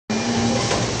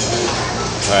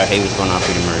Hey, what's going on,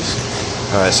 Freedom Mers?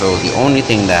 So the only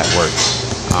thing that works,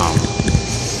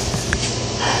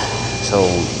 so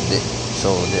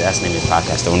that's the name of the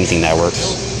podcast. The only thing that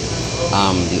works,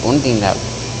 the only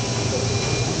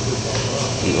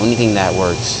thing that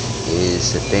works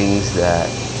is the things that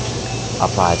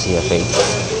apply to your faith.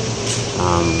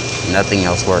 Nothing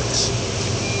else works.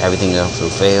 Everything else will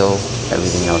fail.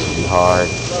 Everything else will be hard.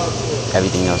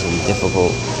 Everything else will be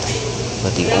difficult.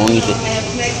 But the only thing...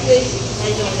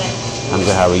 I'm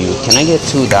good, how are you? Can I get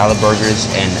 $2 burgers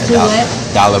and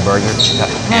dollar burgers?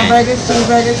 Hamburgers,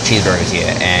 cheeseburgers? Cheeseburgers,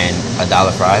 yeah. And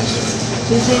 $1 fries?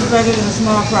 2 cheeseburgers and a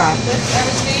small fry.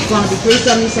 It's going to be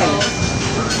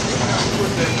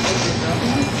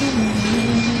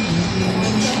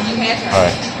 $3.77.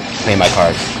 Alright, pay my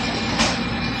card.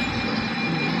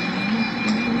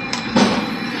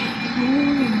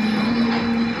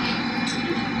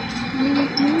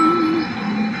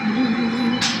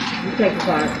 Take the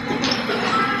card.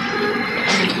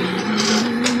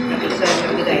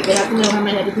 Good afternoon. How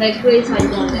many have the next, please? How you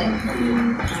doing today?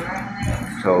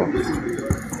 So,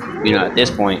 at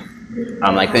this point,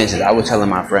 like, for instance, I was telling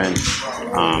my friend, she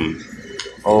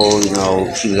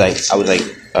was like,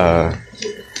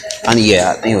 I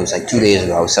think it was like 2 days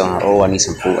ago, I was telling her, I need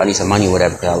some food, I need some money,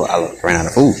 whatever, because I ran out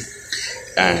of food.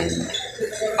 And,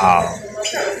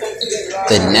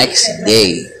 the next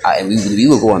day, we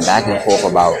were going back and forth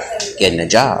about getting a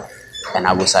job, and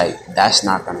I was like, that's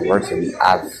not gonna work for me.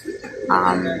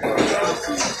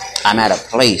 I'm at a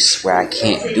place where I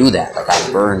can't do that. Like,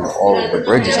 I burned all of the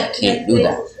bridges. I can't do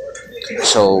that.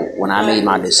 So when I made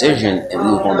my decision, and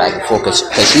we were going back and forth, because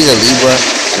she's a Libra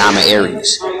and I'm an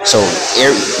Aries. So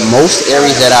most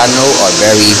Aries that I know are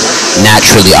very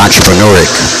naturally entrepreneuric.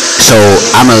 So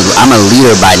I'm a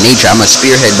leader by nature. I'm a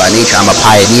spearhead by nature. I'm a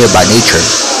pioneer by nature.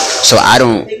 So I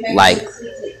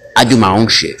do my own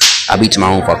shit. I beat to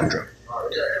my own fucking drum.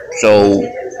 So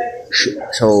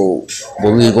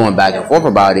when we were going back and forth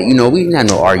about it, we didn't have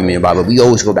no argument about it. We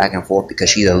always go back and forth because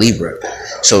she's a Libra.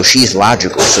 So she's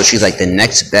logical. So she's like, the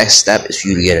next best step is for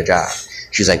you to get a job.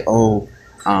 She's like, what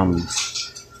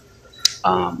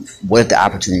if the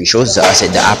opportunity shows itself? I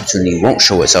said, the opportunity won't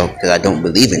show itself because I don't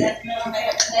believe in it.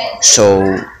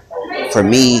 So for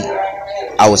me,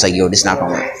 I was like, this is not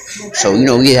gonna work. So, we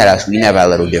never had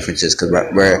little differences because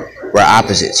we're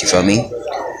opposites, you feel me?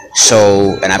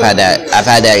 So, and I've had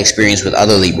that experience with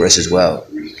other Libras as well.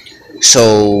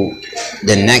 So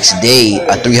the next day,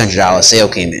 a $300 sale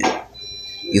came in.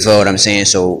 You feel what I'm saying?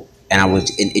 So, and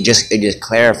it just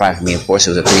clarified for me. Of course,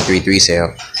 it was a 333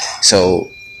 sale. So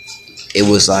it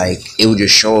was like, it was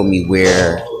just showing me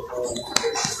where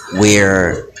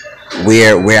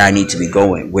I need to be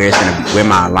going, where it's gonna be, where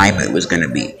my alignment was gonna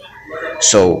be.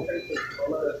 So,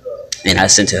 and I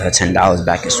sent her $10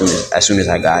 back as soon as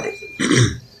I got it.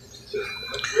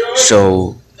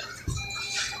 So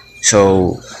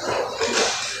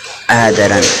I had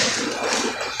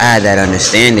that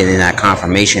understanding and that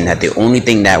confirmation that the only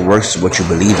thing that works is what you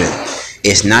believe in.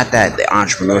 It's not that the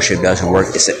entrepreneurship doesn't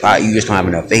work. It's that you just don't have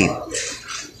enough faith.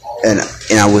 And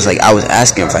I was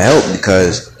asking for help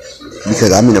because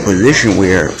I'm in a position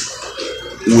where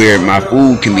my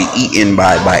food can be eaten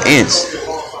by ants.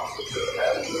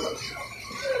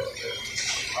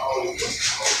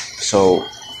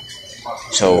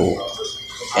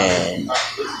 And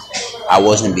I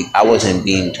wasn't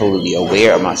being totally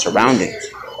aware of my surroundings.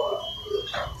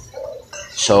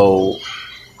 So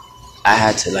I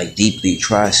had to deeply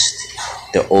trust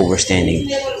the overstanding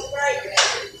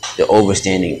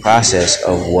process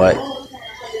of what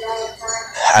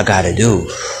I gotta do.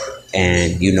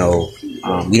 And we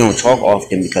don't talk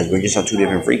often because we're just on two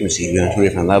different frequencies. We're on two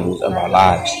different levels of our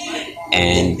lives.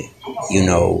 And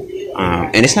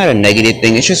and it's not a negative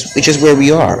thing. It's just where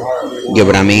we are. You get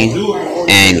what I mean?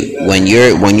 And when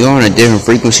you're on a different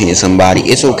frequency than somebody,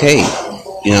 it's okay. You know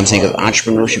what I'm saying? Because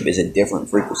entrepreneurship is a different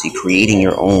frequency. Creating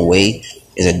your own way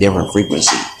is a different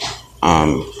frequency.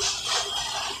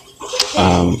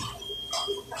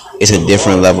 It's a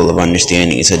different level of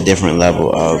understanding. It's a different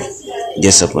level of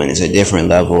discipline. It's a different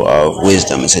level of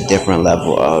wisdom. It's a different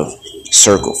level of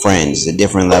circle friends. It's a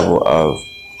different level of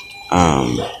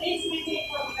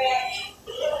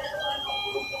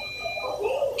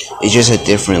it's just a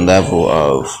different level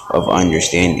of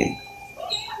understanding.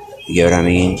 You get what I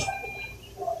mean?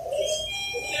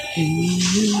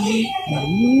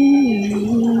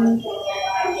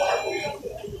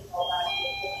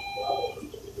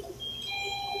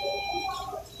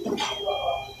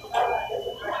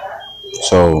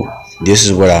 So this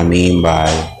is what I mean by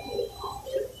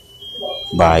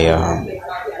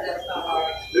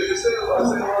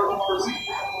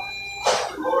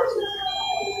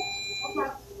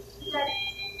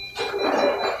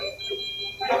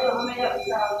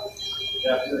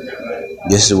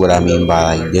This is what I mean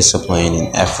by like discipline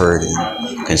and effort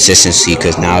and consistency,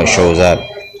 because now it shows up,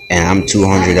 and I'm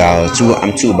 $200.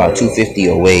 I'm about 250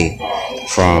 away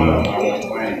from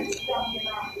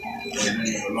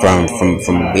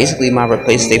basically my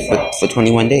replace date for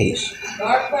 21 days.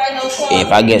 And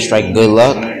if I get strike good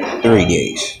luck, 30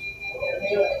 days.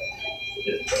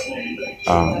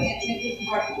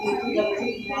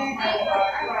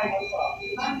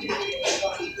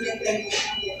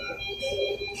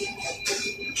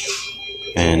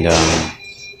 And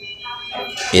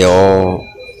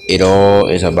it all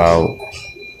is about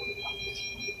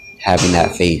having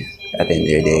that faith at the end of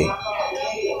the day,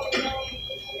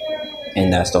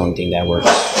 and that's the only thing that works.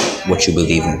 What you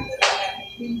believe in.